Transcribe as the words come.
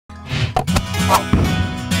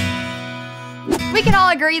We can all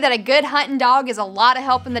agree that a good hunting dog is a lot of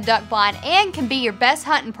help in the duck blind and can be your best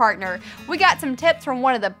hunting partner. We got some tips from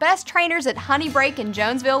one of the best trainers at Honey Break in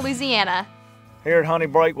Jonesville, Louisiana. Here at Honey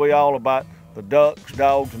Break, we all about the ducks,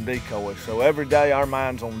 dogs, and decoys. So every day our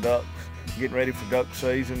mind's on ducks, getting ready for duck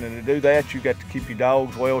season. And to do that, you got to keep your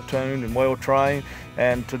dogs well tuned and well trained.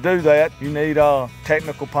 And to do that, you need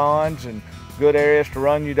technical ponds and good areas to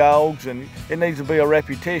run your dogs, and it needs to be a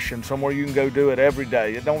repetition, somewhere you can go do it every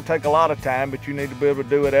day. It don't take a lot of time, but you need to be able to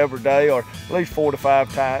do it every day or at least 4 to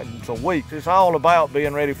 5 times a week. It's all about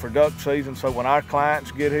being ready for duck season, so when our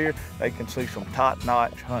clients get here, they can see some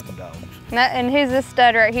top-notch hunting dogs. And who's this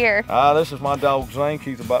stud right here? This is my dog Zink.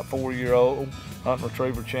 He's about 4-year-old, hunting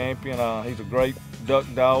retriever champion. He's a great duck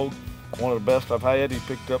dog. One of the best I've had. He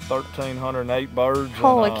picked up 1,308 birds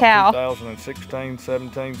Holy in cow.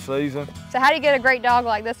 2016-17 season. So how do you get a great dog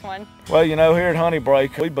like this one? Well, you know, here at Honey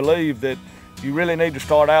Break, we believe that you really need to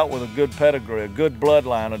start out with a good pedigree, a good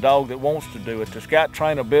bloodline, a dog that wants to do it, that's got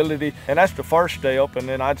trainability, and that's the first step. And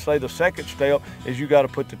then I'd say the second step is you got to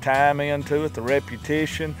put the time into it, the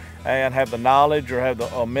repetition, and have the knowledge or have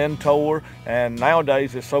a mentor. And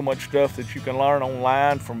nowadays there's so much stuff that you can learn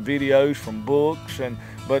online from videos, from books,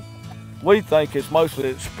 but we think it's mostly the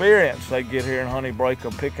experience they get here in Honey Break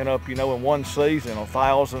of picking up, you know, in one season,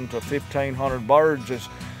 1,000 to 1,500 birds.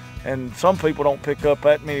 And some people don't pick up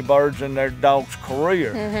that many birds in their dog's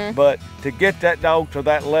career. But to get that dog to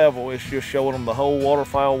that level, it's just showing them the whole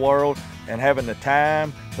waterfowl world and having the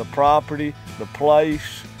time, the property, the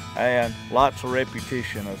place, and lots of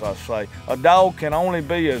repetition, as I say. A dog can only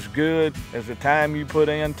be as good as the time you put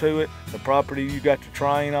into it, the property you got to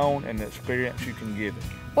train on, and the experience you can give it.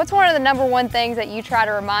 What's one of the #1 things that you try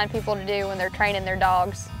to remind people to do when they're training their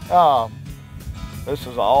dogs? This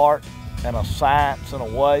is an art and a science in a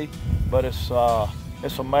way, but it's a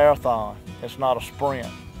marathon. It's not a sprint.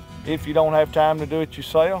 If you don't have time to do it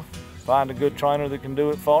yourself, find a good trainer that can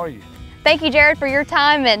do it for you. Thank you, Jared, for your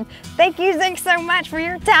time, and thank you, Zink, so much for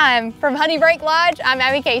your time. From Honey Break Lodge, I'm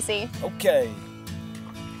Abby Casey. Okay.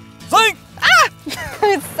 Zink! Ah!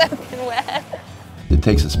 It's soaking wet. It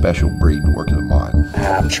takes a special breed to work in a mine.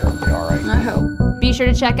 I'm sure it'll be all right. I hope. Be sure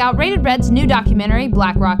to check out Rated Red's new documentary,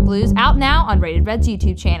 Black Rock Blues, out now on Rated Red's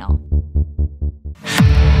YouTube channel.